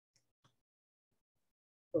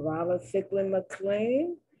Corella Ficklin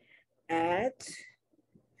McLean at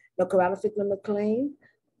the Corella Ficklin McLean.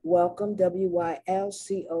 Welcome, WYLCOME.com.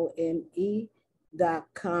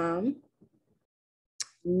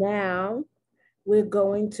 Now we're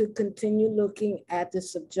going to continue looking at the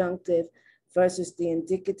subjunctive versus the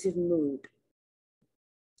indicative mood.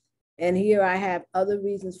 And here I have other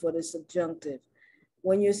reasons for the subjunctive.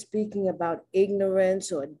 When you're speaking about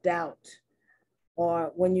ignorance or doubt,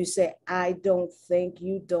 or when you say, I don't think,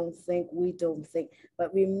 you don't think, we don't think.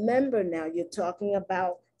 But remember now, you're talking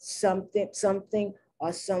about something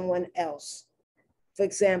or someone else. For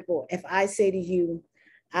example, if I say to you,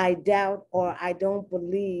 I doubt or I don't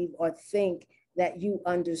believe or think that you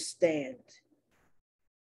understand.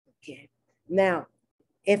 Okay. Now,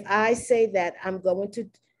 if I say that I'm going to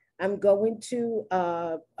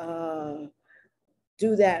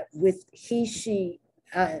do that with he, she,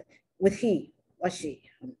 with he or she,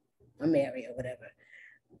 I'm Mary or whatever.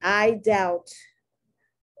 I doubt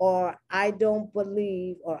or I don't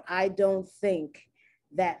believe or I don't think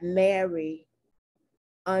that Mary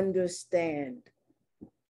understand.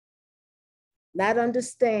 Not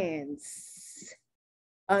understands,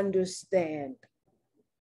 understand.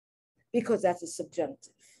 Because that's a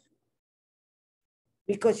subjunctive.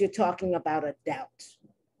 Because you're talking about a doubt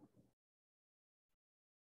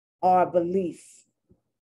or a belief.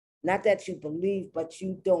 Not that you believe, but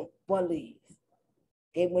you don't believe.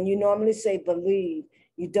 Okay, when you normally say believe,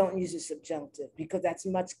 you don't use a subjunctive because that's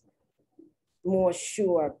much more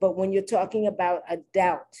sure. But when you're talking about a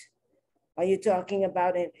doubt, or you're talking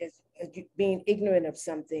about it as being ignorant of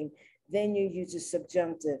something, then you use a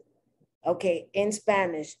subjunctive. Okay, in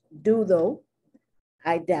Spanish, dudo,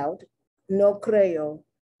 I doubt. No creo,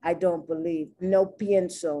 I don't believe. No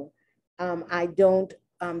pienso, I don't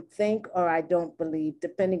think or I don't believe,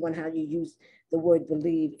 depending on how you use the word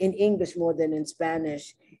believe. In English more than in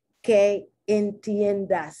Spanish. Que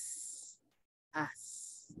entiendas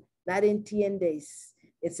as, not entiendes.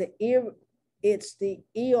 It's the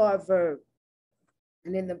ER verb.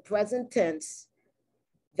 And in the present tense,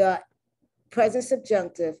 the present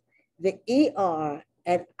subjunctive, the ER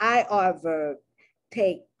and IR verb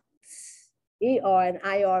takes, ER and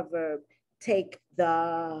IR verb take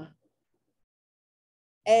the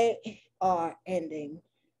AR ending,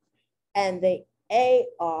 and the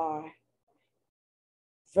AR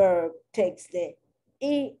verb takes the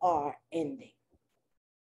ER ending.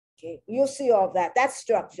 Okay, you'll see all that. That's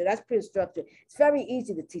structure. That's pretty structured. It's very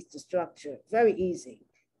easy to teach the structure. Very easy.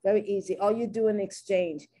 Very easy. All you do in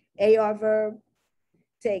exchange, AR verb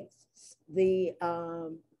takes the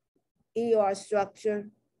ER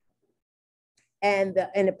structure and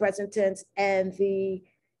in the present tense, and the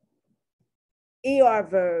ER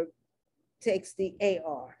verb takes the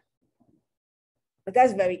AR. But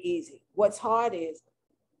that's very easy. What's hard is,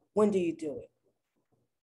 when do you do it?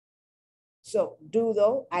 So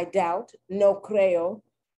dudo, I doubt. No creo,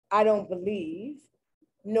 I don't believe.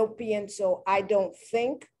 No pienso, I don't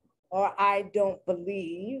think or I don't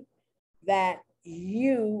believe that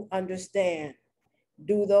you understand.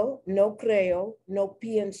 Dudo, no creo, no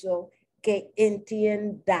pienso que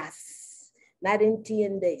entiendas, not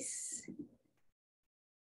entiendes.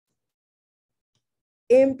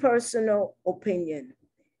 Impersonal opinion.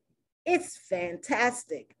 It's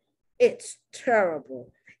fantastic. It's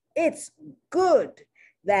terrible. It's good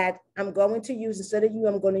that I'm going to use, instead of you,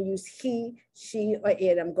 I'm going to use he, she, or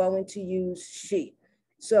it. I'm going to use she.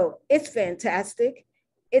 So it's fantastic.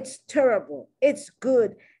 It's terrible. It's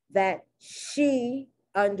good that she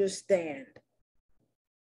understand,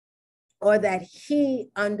 or that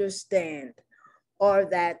he understand, or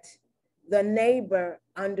that the neighbor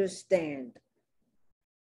understand.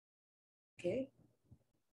 Okay?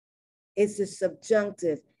 It's a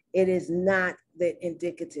subjunctive. It is not the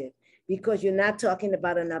indicative, because you're not talking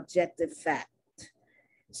about an objective fact.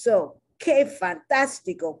 So, qué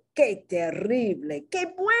fantástico, qué terrible, qué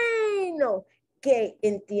bueno, que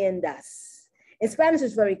entiendas. In Spanish,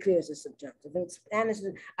 it's very clear as a subjunctive. In Spanish,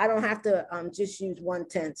 I don't have to just use one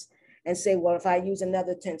tense and say, well, if I use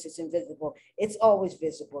another tense, it's invisible. It's always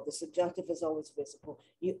visible. The subjunctive is always visible.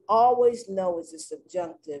 You always know it's a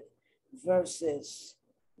subjunctive versus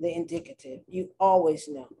the indicative. You always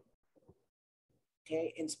know.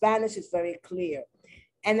 Okay, in Spanish, it's very clear.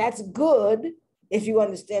 And that's good if you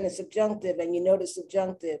understand the subjunctive and you know the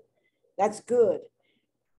subjunctive. That's good.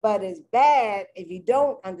 But it's bad if you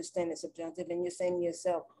don't understand the subjunctive and you're saying to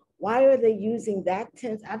yourself, why are they using that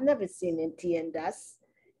tense? I've never seen entiendas,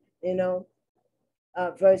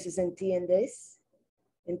 versus entiendes,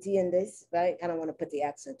 right? I don't want to put the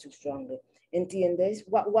accent too strongly. Entiendes,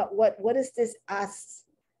 what is this us?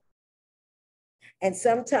 And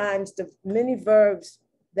sometimes the many verbs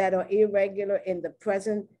that are irregular in the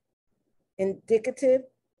present indicative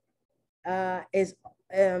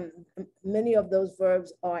many of those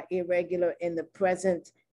verbs are irregular in the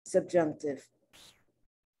present subjunctive.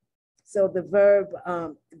 So the verb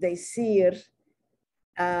decir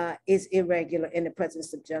is irregular in the present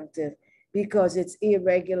subjunctive because it's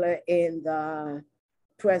irregular in the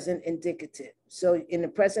present indicative. So in the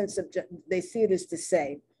present subjunctive, decir is to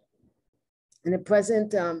say. In the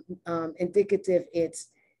present indicative, it's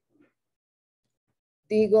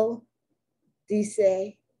digo,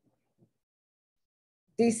 dice,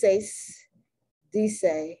 dices,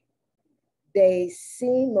 dice,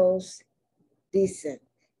 decimos, dicen.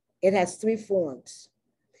 It has three forms.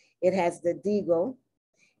 It has the digo,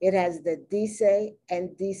 it has the dice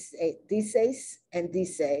and dice, dices and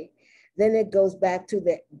dice. Then it goes back to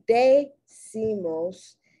the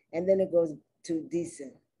decimos, and then it goes to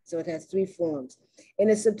dicen. So it has three forms. In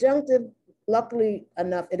the subjunctive, luckily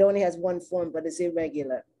enough, it only has one form, but it's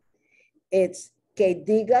irregular. It's que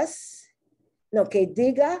digas, no, que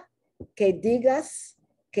diga, que digas,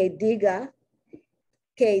 que diga,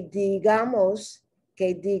 que digamos,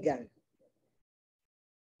 que digan.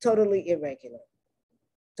 Totally irregular.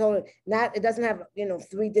 Totally, not, it doesn't have, you know,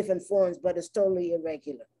 three different forms, but it's totally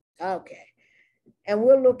irregular. Okay. And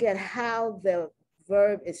we'll look at how the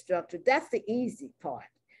verb is structured. That's the easy part.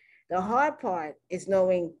 The hard part is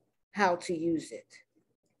knowing how to use it.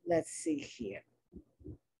 Let's see here.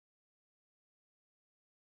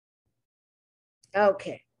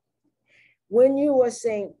 Okay. When you were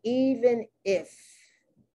saying even if,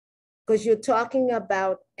 because you're talking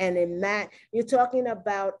about you're talking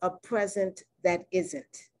about a present that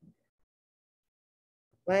isn't,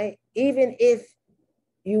 right? Even if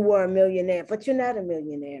you were a millionaire, but you're not a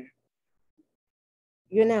millionaire.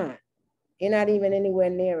 You're not. You're not even anywhere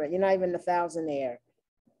near it. You're not even a thousandaire.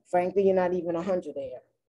 Frankly, you're not even 100aire.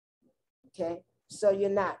 Okay, so you're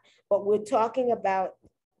not. But we're talking about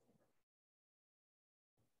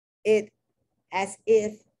it as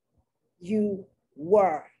if you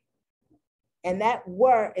were. And that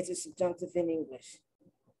were is a subjunctive in English.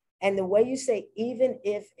 And the way you say even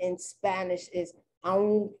if in Spanish is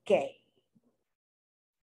aunque.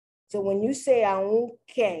 So when you say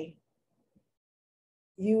aunque,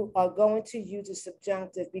 you are going to use a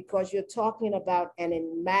subjunctive because you're talking about an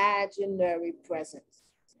imaginary presence.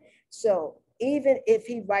 So even if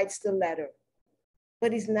he writes the letter,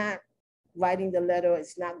 but he's not writing the letter,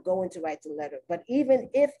 it's not going to write the letter. But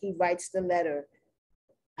even if he writes the letter,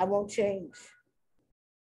 I won't change.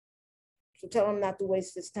 So tell him not to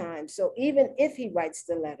waste his time. So even if he writes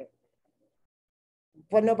the letter,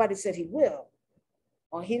 but nobody said he will,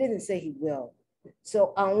 or he didn't say he will.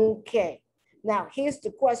 So aunque. Now, here's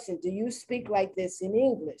the question. Do you speak like this in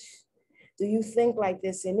English? Do you think like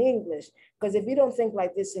this in English? Because if you don't think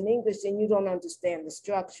like this in English, then you don't understand the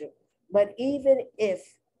structure. But even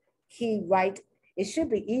if he write, it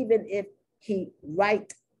should be even if he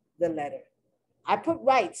write the letter. I put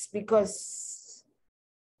writes because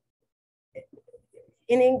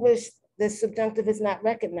in English, the subjunctive is not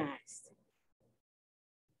recognized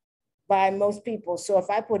by most people. So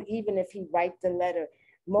if I put even if he write the letter,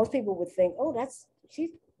 most people would think, oh,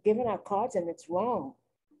 she's giving out cards and it's wrong.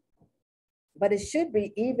 But it should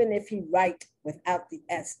be even if he write without the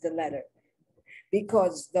S, the letter,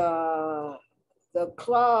 because the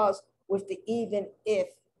clause with the even if,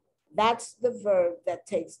 that's the verb that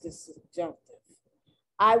takes the subjunctive.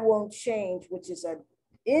 I won't change, which is an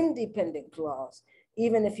independent clause,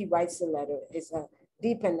 even if he writes the letter, it's a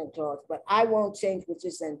dependent clause, but I won't change, which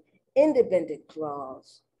is an independent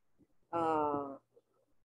clause,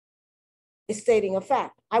 is stating a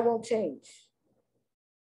fact. I won't change.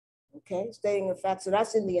 Okay, stating a fact. So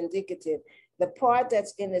that's in the indicative. The part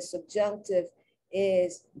that's in the subjunctive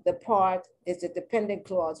is the dependent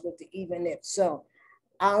clause with the even if. So,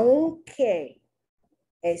 aunque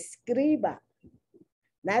escriba,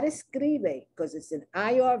 not escribe, because it's an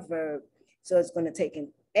IR verb, so it's going to take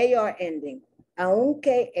an AR ending.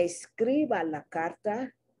 Aunque escriba la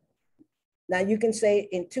carta. Now you can say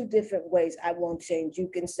in two different ways, I won't change. You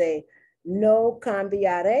can say, no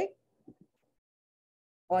cambiaré,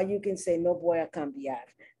 or you can say, no voy a cambiar.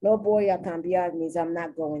 No voy a cambiar means I'm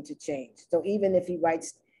not going to change. So even if he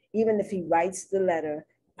writes the letter,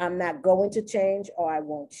 I'm not going to change or I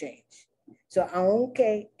won't change. So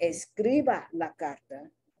aunque escriba la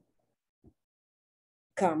carta,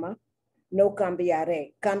 comma, no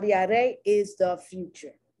cambiaré. Cambiaré is the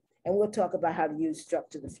future. And we'll talk about how to use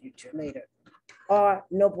structure the future later. Or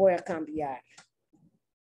no voy a cambiar.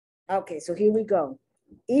 Okay, so here we go.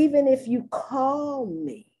 Even if you call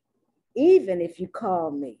me, even if you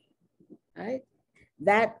call me, right?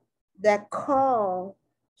 That call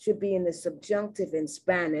should be in the subjunctive in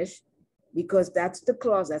Spanish, because that's the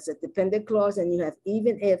clause, that's a dependent clause, and you have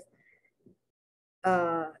even if,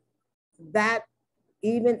 that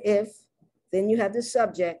even if, then you have the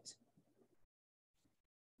subject.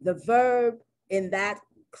 The verb in that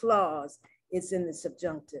clause is in the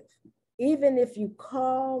subjunctive. Even if you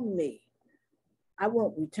call me, I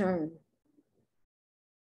won't return.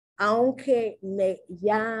 Aunque me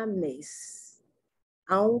llames.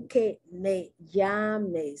 Aunque me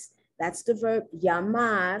llames. That's the verb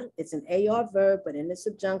llamar. It's an AR verb, but in the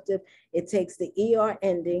subjunctive, it takes the ER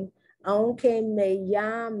ending. Aunque me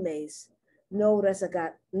llames, no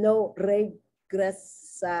regresaré.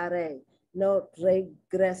 No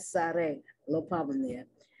regresaré. No problem there.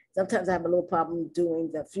 Sometimes I have a little problem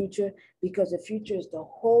doing the future because the future is the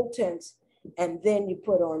whole tense, and then you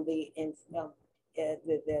put on the endings,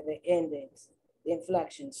 the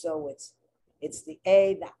inflection. So it's the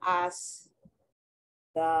A, the as,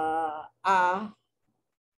 the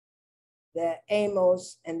the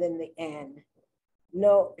amos, and then the N.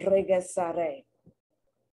 No regresaré.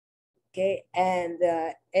 Okay, and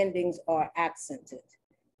the endings are accented.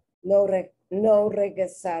 No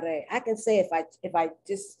regresaré. I can say if I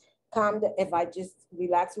just if I just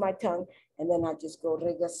relax my tongue and then I just go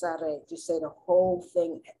regresaré, just say the whole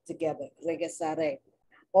thing together, regresaré.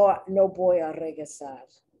 Or no voy a regresar,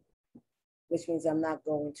 which means I'm not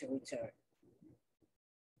going to return.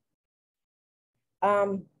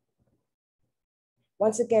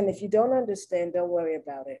 Once again, if you don't understand, don't worry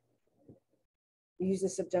about it. We use the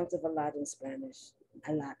subjunctive a lot in Spanish.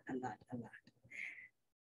 A lot.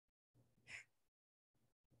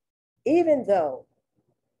 Even though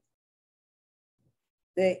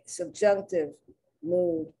the subjunctive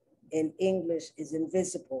mood in English is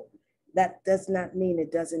invisible, that does not mean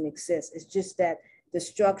it doesn't exist. It's just that the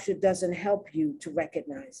structure doesn't help you to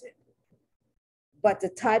recognize it. But the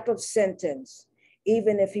type of sentence,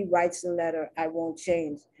 even if he writes the letter, I won't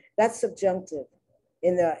change, that's subjunctive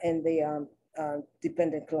in the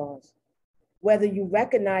dependent clause. Whether you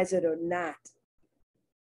recognize it or not,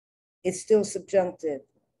 it's still subjunctive.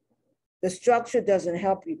 The structure doesn't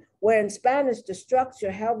help you. Where in Spanish, the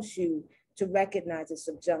structure helps you to recognize the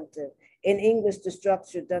subjunctive. In English, the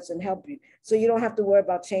structure doesn't help you. So you don't have to worry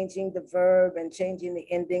about changing the verb and changing the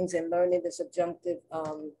endings and learning the subjunctive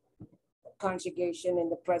conjugation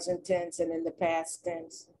in the present tense and in the past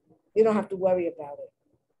tense. You don't have to worry about it.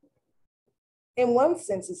 In one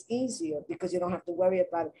sense, it's easier because you don't have to worry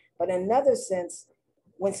about it. But in another sense,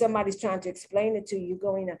 when somebody's trying to explain it to you,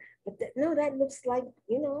 going, but no, that looks like,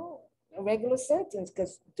 a regular sentence,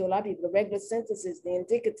 because to a lot of people, the regular sentence is the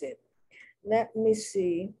indicative. Let me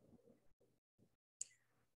see.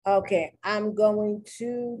 Okay, I'm going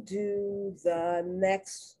to do the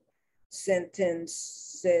next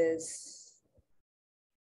sentences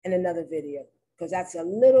in another video, because that's a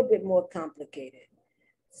little bit more complicated.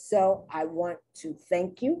 So I want to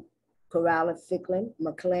thank you, Coralla Ficklin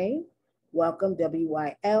McLean. Welcome,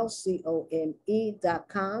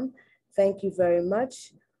 WYLCOME.com. Thank you very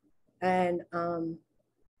much. And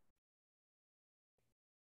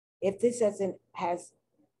if this has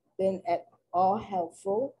been at all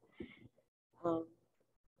helpful,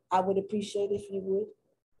 I would appreciate if you would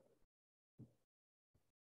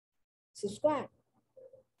subscribe.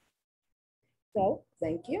 So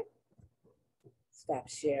thank you. Stop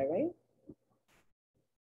sharing.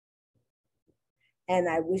 And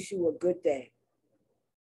I wish you a good day.